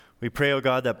We pray, O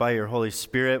God, that by your Holy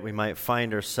Spirit we might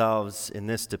find ourselves in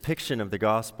this depiction of the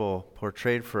gospel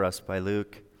portrayed for us by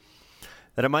Luke,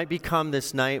 that it might become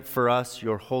this night for us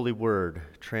your holy word,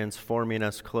 transforming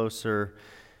us closer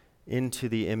into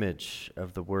the image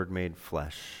of the Word made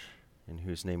flesh, in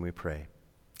whose name we pray.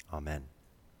 Amen.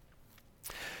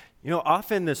 You know,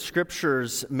 often the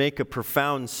scriptures make a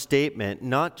profound statement,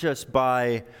 not just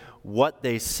by what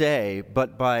they say,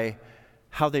 but by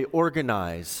how they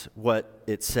organize what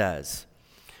it says.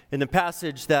 In the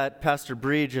passage that Pastor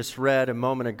Bree just read a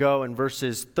moment ago, in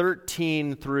verses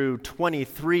 13 through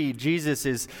 23, Jesus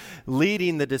is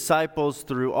leading the disciples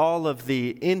through all of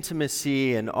the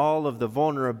intimacy and all of the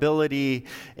vulnerability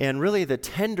and really the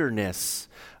tenderness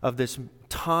of this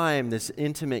time, this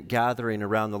intimate gathering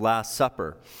around the Last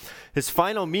Supper. His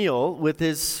final meal with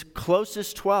his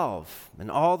closest 12, and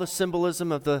all the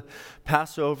symbolism of the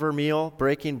Passover meal,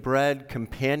 breaking bread,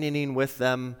 companioning with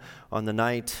them on the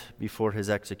night before his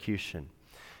execution.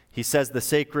 He says the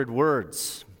sacred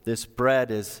words, "This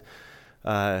bread is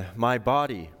my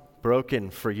body broken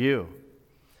for you."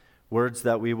 Words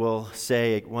that we will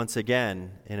say once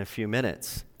again in a few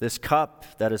minutes. "This cup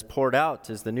that is poured out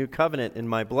is the new covenant in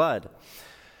my blood."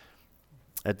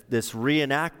 This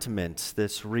reenactment,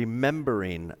 this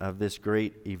remembering of this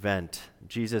great event.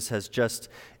 Jesus has just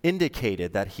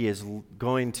indicated that he is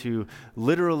going to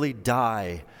literally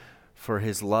die for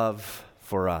his love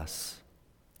for us.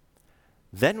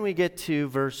 Then we get to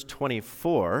verse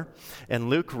 24, and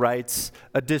Luke writes,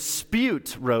 "A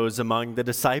dispute rose among the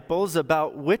disciples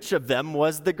about which of them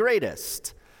was the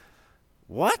greatest."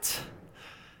 What?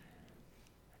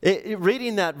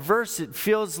 Reading that verse, it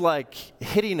feels like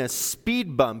hitting a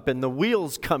speed bump and the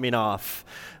wheels coming off.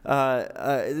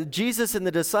 Jesus and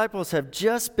the disciples have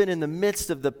just been in the midst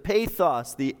of the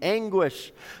pathos, the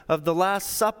anguish of the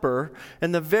Last Supper,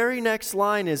 and the very next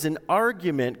line is an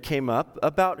argument came up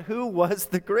about who was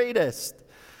the greatest.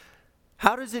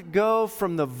 How does it go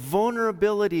from the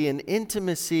vulnerability and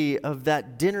intimacy of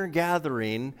that dinner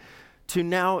gathering to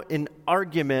now an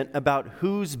argument about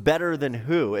who's better than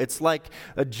who? It's like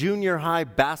a junior high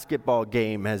basketball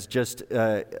game has just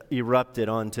erupted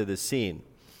onto the scene.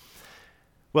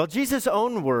 Well, Jesus'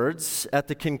 own words at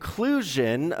the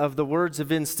conclusion of the words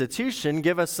of institution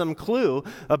give us some clue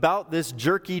about this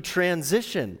jerky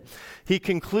transition. He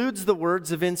concludes the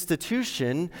words of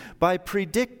institution by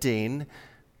predicting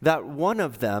that one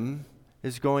of them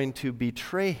is going to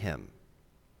betray him.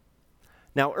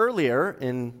 Now, earlier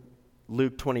in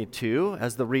Luke 22,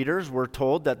 as the readers were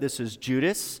told that this is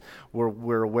Judas,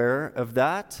 we're aware of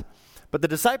that. But the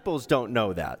disciples don't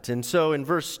know that. And so in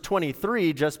verse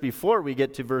 23, just before we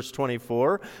get to verse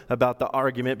 24, about the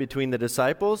argument between the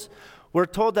disciples, we're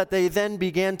told that they then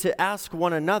began to ask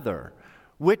one another,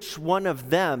 which one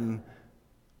of them,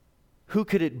 who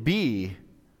could it be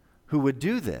who would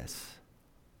do this?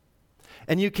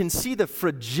 And you can see the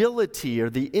fragility or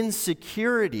the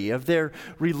insecurity of their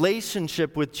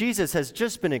relationship with Jesus has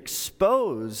just been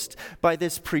exposed by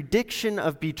this prediction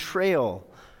of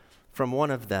betrayal from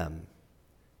one of them.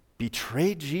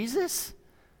 Betray Jesus?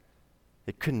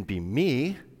 It couldn't be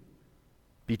me.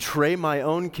 Betray my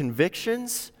own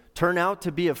convictions? Turn out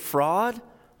to be a fraud?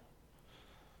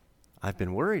 I've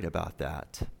been worried about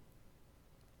that.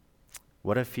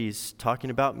 What if he's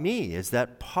talking about me? Is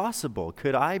that possible?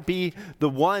 Could I be the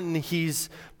one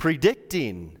he's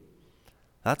predicting?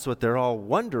 That's what they're all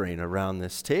wondering around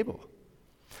this table.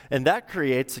 And that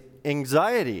creates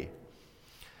anxiety.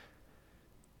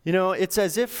 You know, it's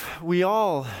as if we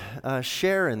all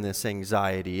share in this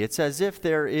anxiety. It's as if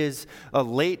there is a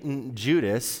latent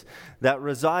Judas that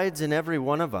resides in every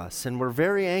one of us. And we're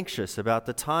very anxious about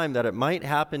the time that it might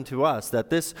happen to us,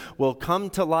 that this will come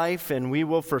to life and we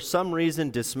will, for some reason,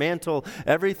 dismantle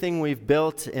everything we've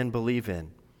built and believe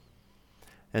in.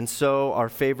 And so our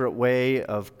favorite way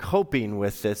of coping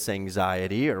with this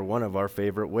anxiety, or one of our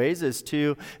favorite ways, is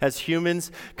to, as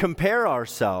humans, compare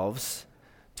ourselves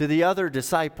to the other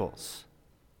disciples.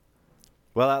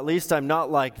 Well, at least I'm not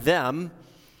like them.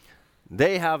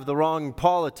 They have the wrong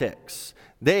politics.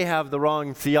 They have the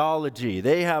wrong theology.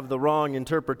 They have the wrong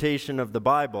interpretation of the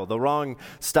Bible, the wrong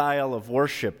style of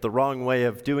worship, the wrong way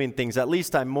of doing things. At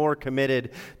least I'm more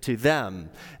committed to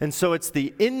them. And so it's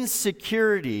the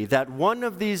insecurity that one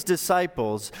of these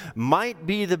disciples might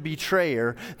be the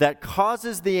betrayer that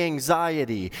causes the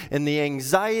anxiety, and the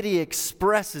anxiety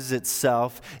expresses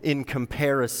itself in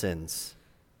comparisons.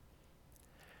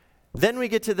 Then we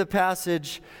get to the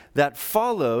passage that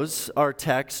follows our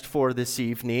text for this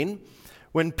evening,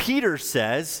 when Peter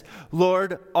says,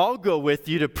 "Lord, I'll go with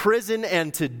you to prison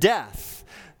and to death."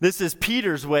 This is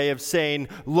Peter's way of saying,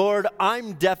 Lord,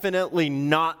 I'm definitely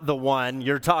not the one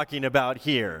you're talking about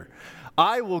here.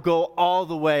 I will go all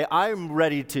the way. I'm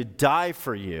ready to die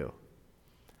for you.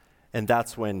 And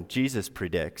that's when Jesus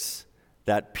predicts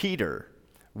that Peter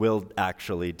will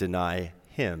actually deny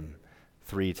him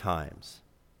 3 times.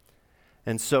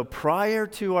 And so prior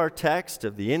to our text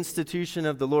of the institution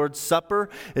of the Lord's Supper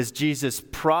is Jesus'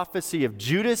 prophecy of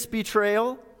Judas'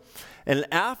 betrayal. And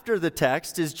after the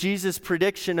text is Jesus'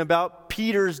 prediction about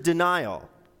Peter's denial.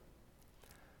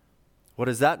 What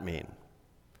does that mean?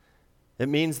 It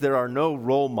means there are no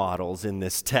role models in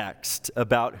this text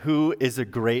about who is a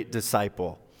great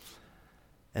disciple.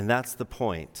 And that's the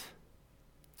point.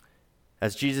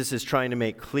 As Jesus is trying to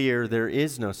make clear, there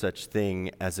is no such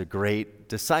thing as a great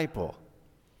disciple.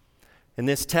 In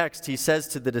this text, he says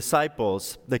to the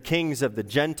disciples, the kings of the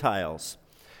Gentiles,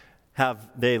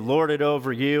 they lord it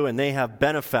over you, and they have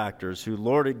benefactors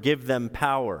who give them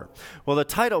power. Well, the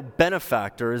title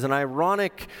benefactor is an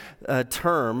ironic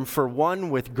term for one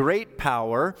with great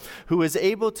power who is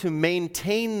able to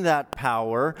maintain that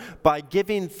power by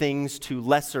giving things to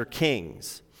lesser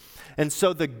kings. And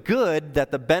so the good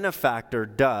that the benefactor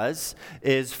does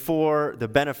is for the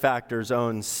benefactor's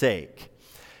own sake.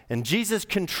 And Jesus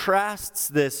contrasts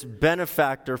this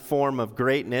benefactor form of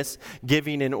greatness,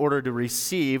 giving in order to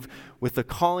receive, with the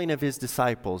calling of his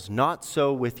disciples. Not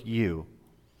so with you,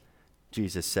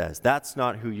 Jesus says. That's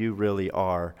not who you really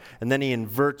are. And then he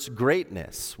inverts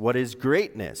greatness. What is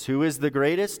greatness? Who is the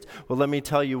greatest? Well, let me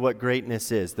tell you what greatness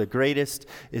is. The greatest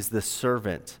is the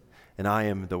servant, and I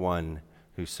am the one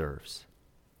who serves.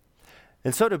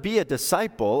 And so to be a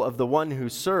disciple of the one who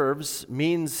serves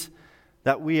means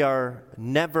that we are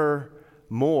never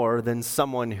more than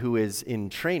someone who is in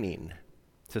training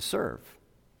to serve.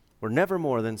 We're never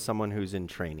more than someone who's in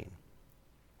training.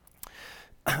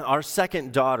 Our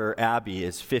second daughter, Abby,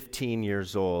 is 15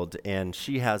 years old, and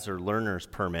she has her learner's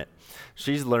permit.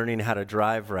 She's learning how to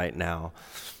drive right now.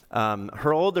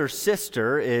 Her older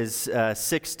sister is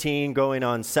 16, going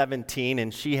on 17,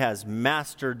 and she has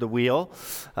mastered the wheel.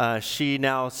 She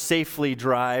now safely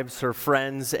drives her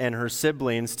friends and her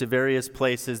siblings to various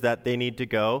places that they need to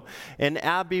go, and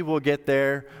Abby will get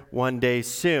there one day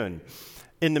soon.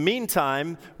 In the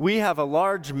meantime, we have a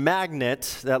large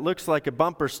magnet that looks like a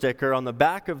bumper sticker on the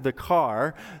back of the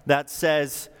car that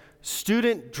says,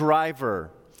 "Student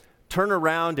driver, turn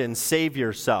around and save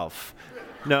yourself."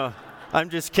 No. I'm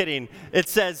just kidding. It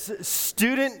says,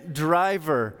 "Student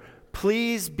driver,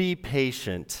 please be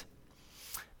patient."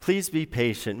 Please be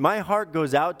patient. My heart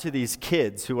goes out to these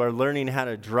kids who are learning how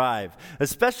to drive,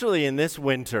 especially in this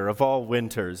winter of all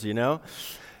winters,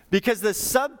 Because the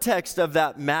subtext of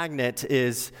that magnet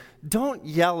is, don't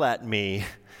yell at me.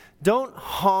 Don't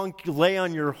honk, lay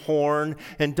on your horn,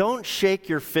 and don't shake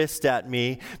your fist at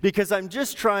me, because I'm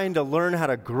just trying to learn how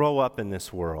to grow up in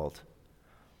this world.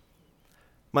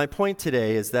 My point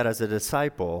today is that as a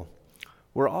disciple,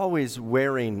 we're always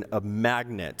wearing a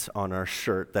magnet on our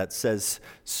shirt that says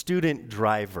student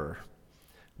driver,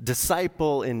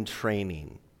 disciple in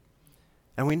training,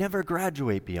 and we never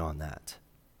graduate beyond that.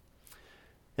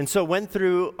 And so when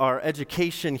through our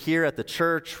education here at the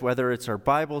church, whether it's our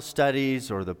Bible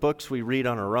studies or the books we read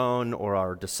on our own or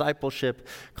our discipleship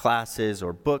classes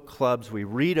or book clubs, we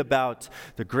read about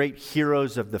the great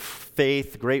heroes of the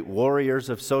faith, great warriors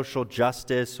of social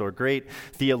justice, or great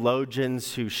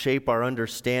theologians who shape our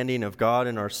understanding of God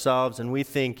and ourselves, and we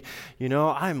think,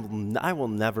 I will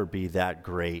never be that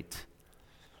great.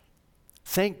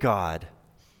 Thank God.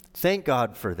 Thank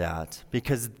God for that,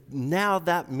 because now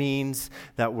that means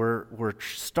that we're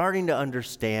starting to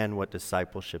understand what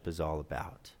discipleship is all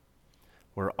about.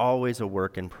 We're always a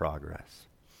work in progress.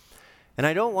 And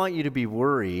I don't want you to be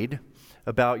worried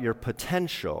about your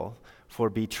potential for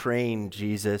betraying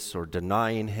Jesus or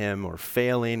denying him or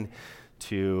failing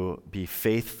to be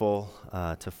faithful,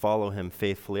 to follow him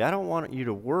faithfully. I don't want you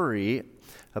to worry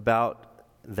about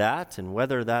that and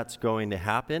whether that's going to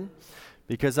happen,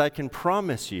 because I can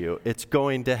promise you it's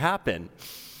going to happen.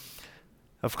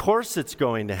 Of course it's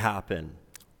going to happen.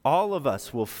 All of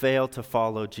us will fail to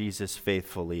follow Jesus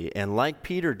faithfully, and like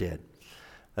Peter did,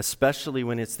 especially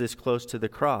when it's this close to the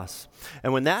cross.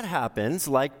 And when that happens,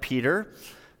 like Peter,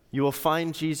 you will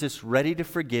find Jesus ready to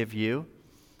forgive you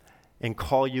and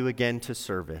call you again to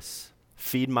service.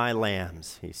 Feed my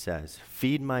lambs, he says.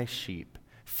 Feed my sheep.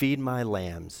 Feed my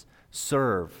lambs.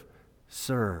 Serve,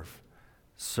 serve,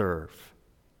 serve.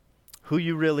 Who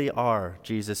you really are,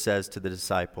 Jesus says to the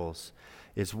disciples,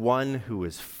 is one who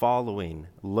is following,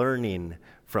 learning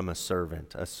from a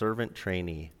servant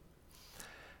trainee.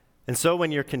 And so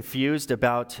when you're confused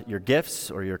about your gifts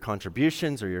or your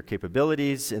contributions or your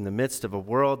capabilities in the midst of a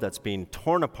world that's being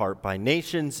torn apart by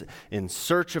nations in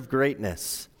search of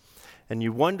greatness, and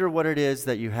you wonder what it is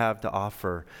that you have to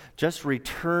offer, just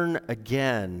return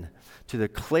again to the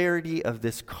clarity of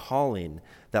this calling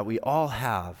that we all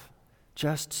have.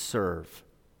 Just serve.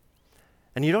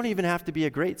 And you don't even have to be a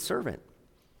great servant.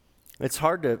 It's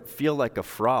hard to feel like a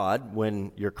fraud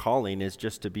when your calling is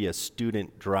just to be a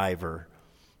student driver,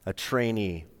 a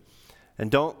trainee.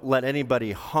 And don't let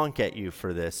anybody honk at you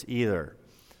for this either.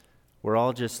 We're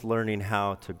all just learning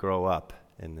how to grow up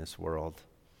in this world.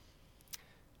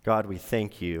 God, we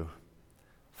thank you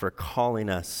for calling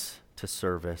us to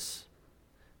service.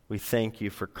 We thank you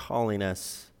for calling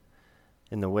us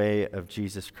in the way of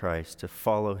Jesus Christ to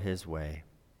follow his way.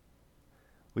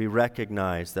 We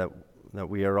recognize that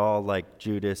we are all like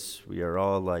Judas. We are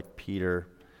all like Peter.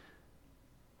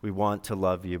 We want to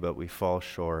love you, but we fall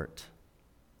short.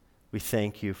 We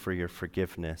thank you for your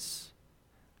forgiveness.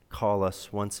 Call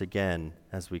us once again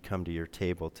as we come to your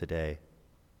table today.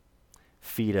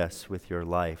 Feed us with your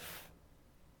life.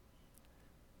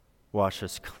 Wash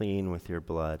us clean with your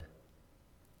blood.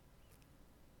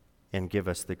 And give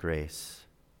us the grace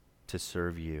to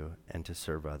serve you and to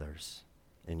serve others.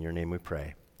 In your name we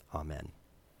pray. Amen.